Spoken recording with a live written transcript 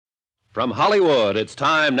From Hollywood, it's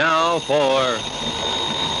time now for...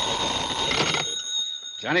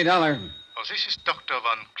 Johnny Dollar. Oh, this is Dr.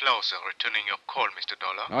 Van Clauser returning your call, Mr.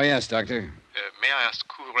 Dollar. Oh, yes, Doctor. May I ask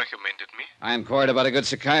who recommended me? I inquired about a good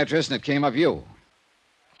psychiatrist, and it came up you.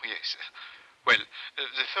 Yes. Well,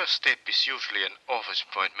 the first step is usually an office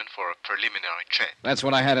appointment for a preliminary chat. That's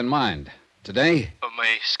what I had in mind. Today?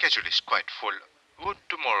 My schedule is quite full. Would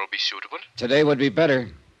tomorrow be suitable? Today would be better.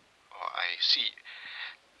 Oh, I see.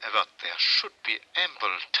 But there should be ample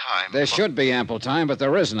time. There should be ample time, but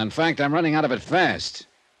there isn't. In fact, I'm running out of it fast.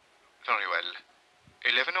 Very well.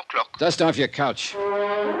 11 o'clock. Dust off your couch.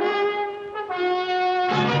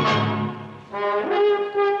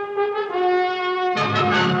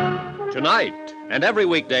 Tonight and every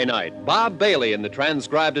weekday night, Bob Bailey in the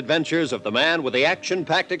transcribed adventures of the man with the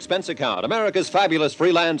action-packed expense account, America's fabulous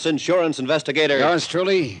freelance insurance investigator. Yours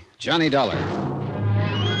truly, Johnny Dollar.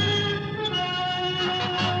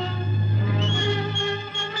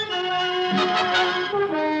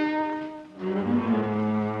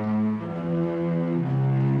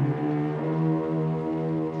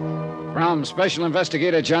 From Special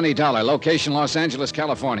Investigator Johnny Dollar, location Los Angeles,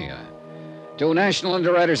 California. To National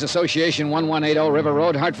Underwriters Association, 1180 River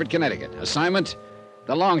Road, Hartford, Connecticut. Assignment,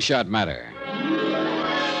 the long shot matter.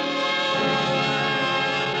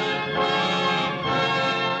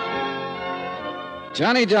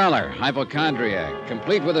 Johnny Dollar, hypochondriac,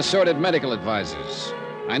 complete with assorted medical advisors.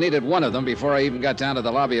 I needed one of them before I even got down to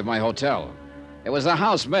the lobby of my hotel. It was the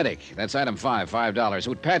house medic, that's item 5, $5,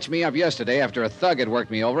 who'd patched me up yesterday after a thug had worked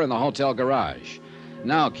me over in the hotel garage.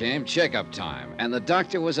 Now came checkup time, and the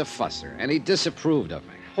doctor was a fusser, and he disapproved of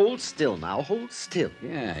me. Hold still now, hold still.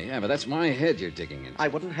 Yeah, but that's my head you're digging into. I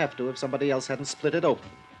wouldn't have to if somebody else hadn't split it open.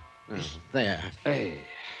 There. Hey.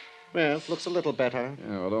 Well, looks a little better.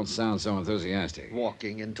 Yeah, well, don't sound so enthusiastic.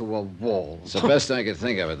 Walking into a wall. It's the best I could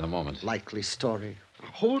think of at the moment. Likely story.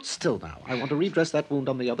 Hold still now. I want to redress that wound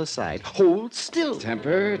on the other side. Hold still.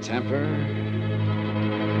 Temper.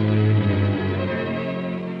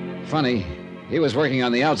 Funny, he was working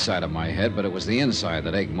on the outside of my head, but it was the inside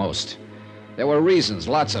that ached most. There were reasons,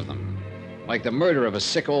 lots of them. Like the murder of a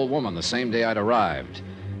sick old woman the same day I'd arrived,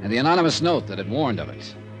 and the anonymous note that had warned of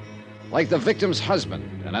it. Like the victim's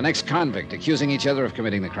husband and an ex-convict accusing each other of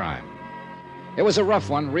committing the crime. It was a rough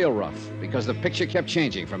one, real rough, because the picture kept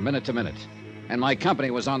changing from minute to minute, and my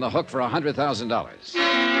company was on the hook for $100,000.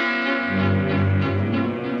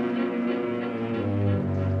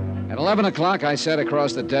 At 11 o'clock, I sat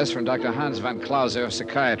across the desk from Dr. Hans Van Clauser,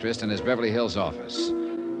 psychiatrist, in his Beverly Hills office.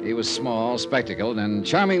 He was small, spectacled, and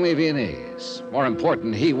charmingly Viennese. More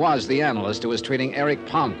important, he was the analyst who was treating Eric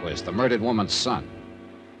Palmquist, the murdered woman's son.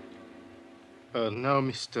 Now,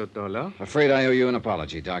 Mr. Dollar. Afraid I owe you an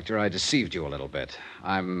apology, Doctor. I deceived you a little bit.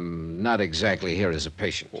 I'm not exactly here as a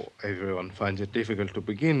patient. Oh, everyone finds it difficult to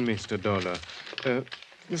begin, Mr. Dollar.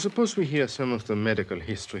 Suppose we hear some of the medical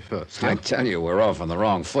history first. I tell you, we're off on the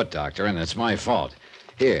wrong foot, Doctor, and it's my fault.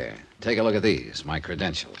 Here, take a look at these, my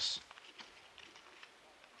credentials.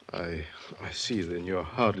 I see, then you're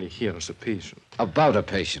hardly here as a patient. About a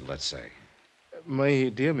patient, let's say. My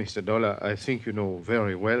dear Mr. Dollar, I think you know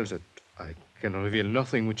very well that I can reveal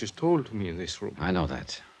nothing which is told to me in this room. I know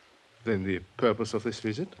that. Then the purpose of this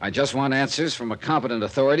visit? I just want answers from a competent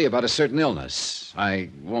authority about a certain illness.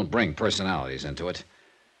 I won't bring personalities into it.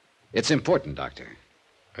 It's important, Doctor.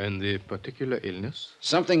 And the particular illness?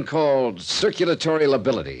 Something called circulatory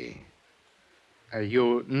lability.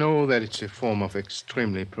 You know that it's a form of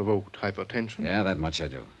extremely provoked hypertension? Yeah, that much I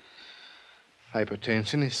do.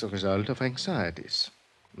 Hypertension is the result of anxieties.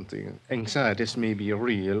 The anxieties may be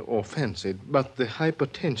real or fancied, but the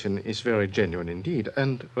hypertension is very genuine indeed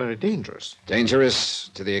and very dangerous. Dangerous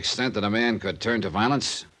to the extent that a man could turn to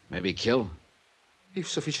violence, maybe kill? If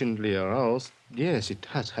sufficiently aroused, yes, it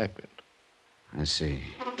has happened. I see.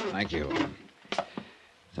 Thank you.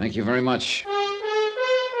 Thank you very much.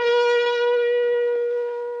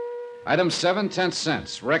 Item 7, 10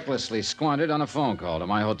 cents, recklessly squandered on a phone call to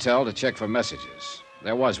my hotel to check for messages.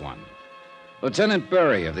 There was one. Lieutenant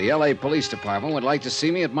Berry of the L.A. Police Department would like to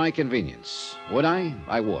see me at my convenience. Would I?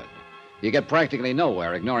 I would. You get practically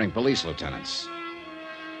nowhere ignoring police lieutenants.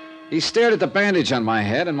 He stared at the bandage on my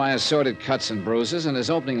head and my assorted cuts and bruises, and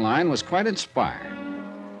his opening line was quite inspired.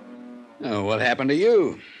 Oh, what happened to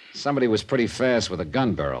you? Somebody was pretty fast with a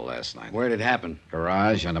gun barrel last night. Where'd it happen?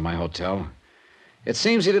 Garage under my hotel. It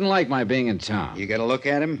seems he didn't like my being in town. You got a look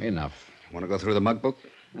at him? Enough. Want to go through the mug book?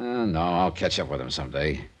 No, I'll catch up with him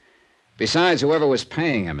someday. Besides, whoever was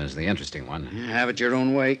paying him is the interesting one. Have it your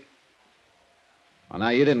own way. Well, now,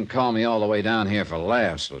 you didn't call me all the way down here for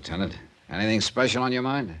laughs, Lieutenant. Anything special on your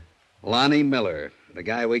mind? Lonnie Miller. The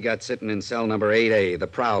guy we got sitting in cell number 8A, the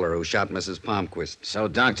prowler who shot Mrs. Palmquist. So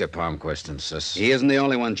Dr. Palmquist insists. He isn't the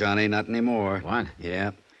only one, Johnny. Not anymore. What?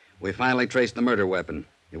 Yeah. We finally traced the murder weapon.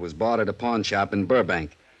 It was bought at a pawn shop in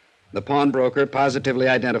Burbank. The pawnbroker positively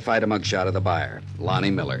identified a mugshot of the buyer, Lonnie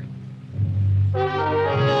Miller.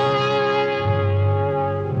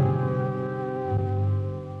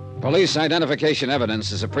 Police identification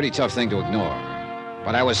evidence is a pretty tough thing to ignore.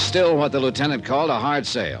 But I was still what the lieutenant called a hard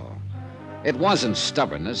sale. It wasn't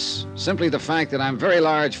stubbornness, simply the fact that I'm very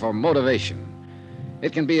large for motivation.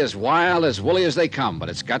 It can be as wild, as woolly as they come, but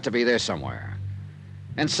it's got to be there somewhere.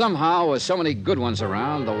 And somehow, with so many good ones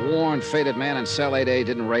around, the worn, faded man in cell 8A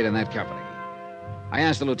didn't rate in that company. I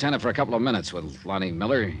asked the lieutenant for a couple of minutes with Lonnie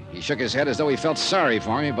Miller. He shook his head as though he felt sorry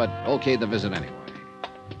for me, but okayed the visit anyway.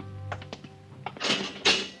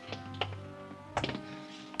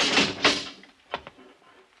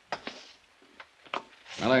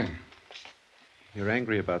 Miller? You're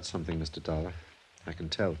angry about something, Mr. Dollar. I can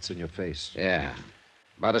tell. It's in your face. Yeah.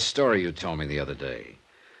 About a story you told me the other day.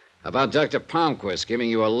 About Dr. Palmquist giving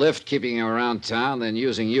you a lift, keeping you around town, then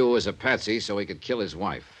using you as a patsy so he could kill his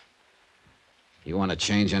wife. You want to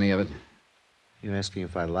change any of it? You asking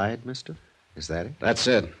if I lied, mister? Is that it? That's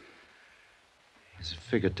it. It's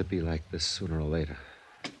figured to be like this sooner or later.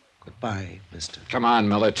 Goodbye, mister. Come on,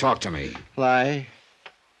 Miller, talk to me. Lie?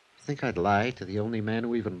 Think I'd lie to the only man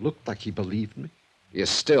who even looked like he believed me? You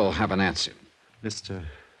still haven't answered. Mister,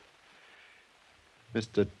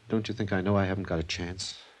 don't you think I know I haven't got a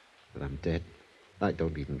chance? That I'm dead? I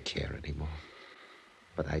don't even care anymore.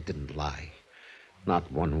 But I didn't lie. Not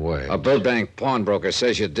one word. A Burbank pawnbroker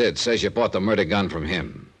says you did. Says you bought the murder gun from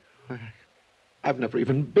him. I've never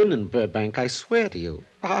even been in Burbank, I swear to you.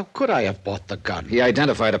 How could I have bought the gun? He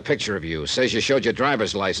identified a picture of you. Says you showed your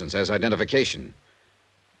driver's license as identification.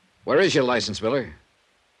 Where is your license, Miller?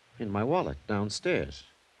 In my wallet, downstairs.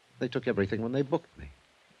 They took everything when they booked me.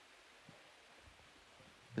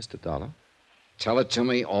 Mr. Dollar? Tell it to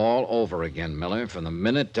me all over again, Miller, from the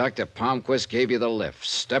minute Dr. Palmquist gave you the lift,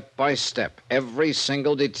 step by step, every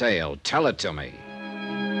single detail. Tell it to me.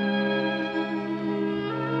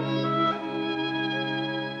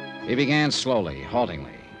 He began slowly,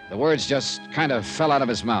 haltingly. The words just kind of fell out of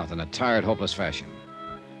his mouth in a tired, hopeless fashion.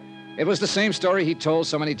 It was the same story he told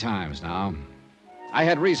so many times now. I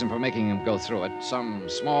had reason for making him go through it, some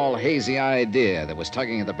small, hazy idea that was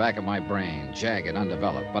tugging at the back of my brain, jagged,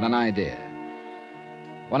 undeveloped, but an idea.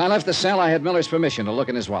 When I left the cell, I had Miller's permission to look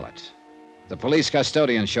in his wallet. The police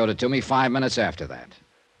custodian showed it to me 5 minutes after that.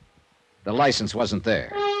 The license wasn't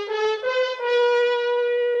there.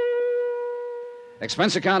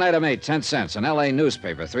 Expense account item 8, 10 cents, an L.A.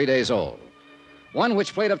 newspaper, 3 days old. One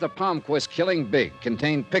which played up the Palmquist killing big,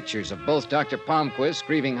 contained pictures of both Dr. Palmquist,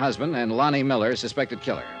 grieving husband, and Lonnie Miller, suspected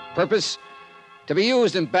killer. Purpose? To be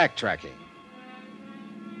used in backtracking.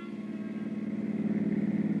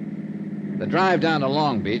 The drive down to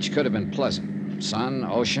Long Beach could have been pleasant. Sun,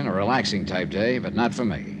 ocean, a relaxing type day, but not for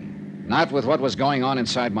me. Not with what was going on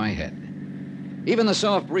inside my head. Even the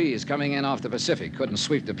soft breeze coming in off the Pacific couldn't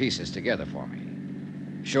sweep the pieces together for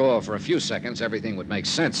me. Sure, for a few seconds, everything would make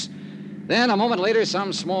sense. Then, a moment later,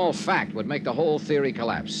 some small fact would make the whole theory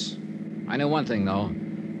collapse. I knew one thing, though.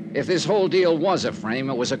 If this whole deal was a frame,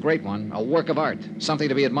 it was a great one, a work of art, something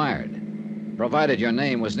to be admired, provided your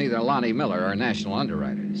name was neither Lonnie Miller or National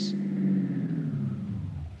Underwriters.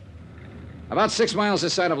 About 6 miles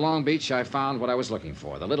this side of Long Beach, I found what I was looking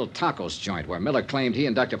for, the little tacos joint where Miller claimed he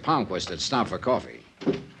and Dr. Palmquist had stopped for coffee.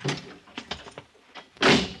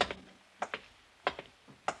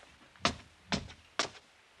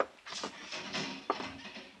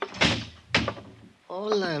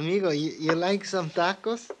 Hola, amigo. You like some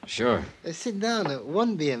tacos? Sure. Sit down. It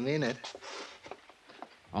won't be a minute.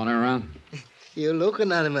 Owner around? You're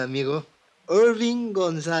looking at him, amigo. Irving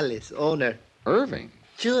Gonzalez, owner. Irving?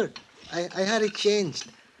 Sure. I had it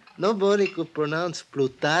changed. Nobody could pronounce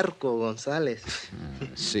Plutarco Gonzalez.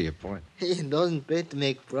 I see your point. It doesn't pay to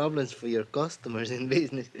make problems for your customers in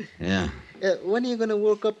business. Yeah. When are you going to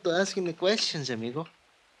work up to asking the questions, amigo?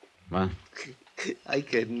 What? I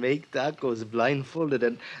can make tacos blindfolded,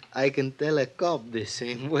 and I can tell a cop the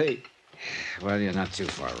same way. Well, you're not too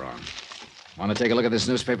far wrong. Want to take a look at this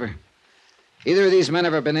newspaper? Either of these men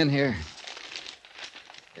ever been in here?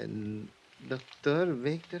 And Dr.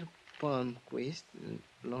 Victor Palmquist and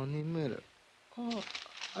Lonnie Miller. Oh,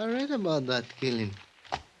 I read about that killing.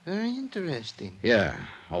 Very interesting. Yeah.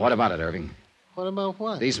 Well, what about it, Irving? What about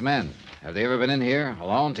what? These men, have they ever been in here,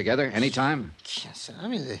 alone, together, any time? Yes, I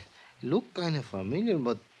mean, they look kind of familiar,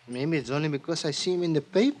 but maybe it's only because I see them in the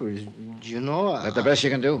papers. You know, That the best you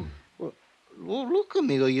can do? Look,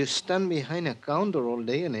 amigo, you stand behind a counter all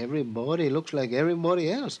day and everybody looks like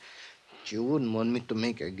everybody else. You wouldn't want me to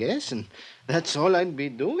make a guess, and that's all I'd be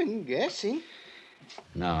doing, guessing.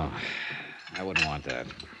 No, I wouldn't want that.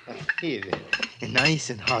 Here,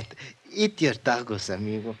 nice and hot. Eat your tacos,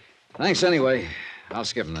 amigo. Thanks anyway. I'll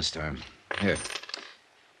skip them this time. Here.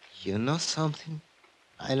 You know something?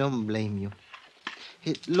 I don't blame you.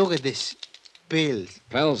 Hey, look at this. Pills.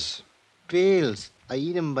 Pills? Pills. I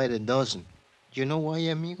eat them by the dozen. You know why,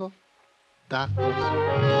 amigo?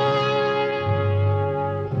 Tacos.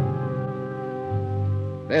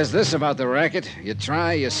 There's this about the racket. You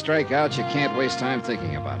try, you strike out, you can't waste time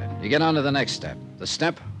thinking about it. You get on to the next step. The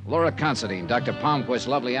step? Laura Considine, Dr. Palmquist's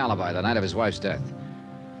lovely alibi the night of his wife's death.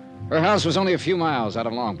 Her house was only a few miles out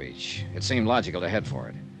of Long Beach. It seemed logical to head for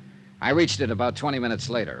it. I reached it about 20 minutes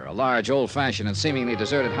later, a large, old-fashioned, and seemingly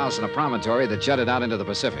deserted house on a promontory that jutted out into the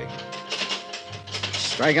Pacific.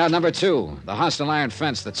 Strikeout number 2, the hostile iron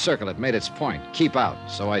fence that circled it made its point. Keep out.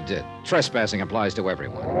 So I did. Trespassing applies to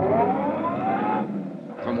everyone.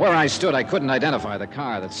 From where I stood, I couldn't identify the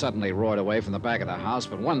car that suddenly roared away from the back of the house,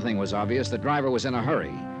 but one thing was obvious. The driver was in a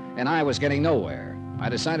hurry, and I was getting nowhere. I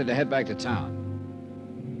decided to head back to town.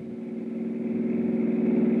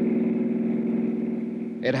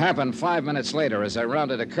 It happened 5 minutes later as I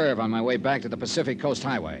rounded a curve on my way back to the Pacific Coast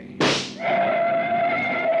Highway.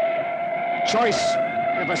 Choice,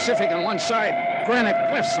 the Pacific on one side, granite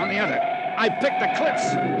cliffs on the other. I picked the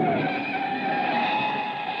cliffs.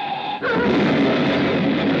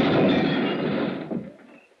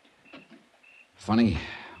 Funny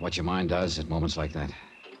what your mind does at moments like that.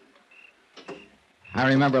 I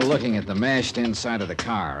remember looking at the mashed inside of the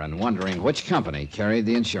car and wondering which company carried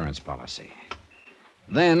the insurance policy.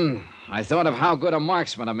 Then I thought of how good a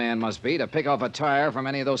marksman a man must be to pick off a tire from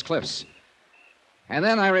any of those cliffs. And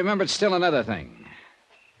then I remembered still another thing.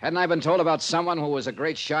 Hadn't I been told about someone who was a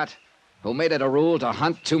great shot, who made it a rule to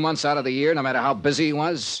hunt 2 months out of the year, no matter how busy he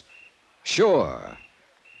was? Sure.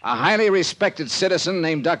 A highly respected citizen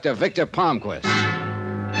named Dr. Victor Palmquist.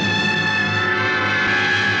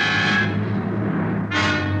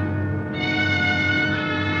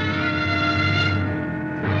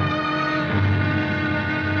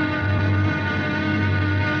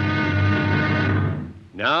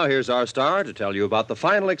 Now, here's our star to tell you about the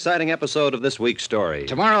final exciting episode of this week's story.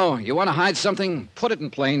 Tomorrow, you want to hide something? Put it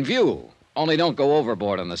in plain view. Only don't go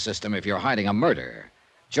overboard on the system if you're hiding a murder.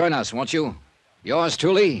 Join us, won't you? Yours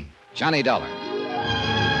truly, Johnny Dollar.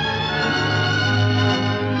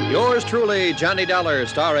 Yours truly, Johnny Dollar,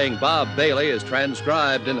 starring Bob Bailey, is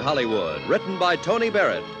transcribed in Hollywood. Written by Tony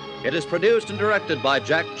Barrett. It is produced and directed by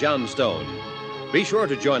Jack Johnstone. Be sure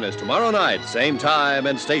to join us tomorrow night, same time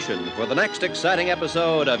and station, for the next exciting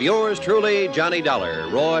episode of Yours truly, Johnny Dollar.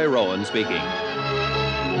 Roy Rowan speaking.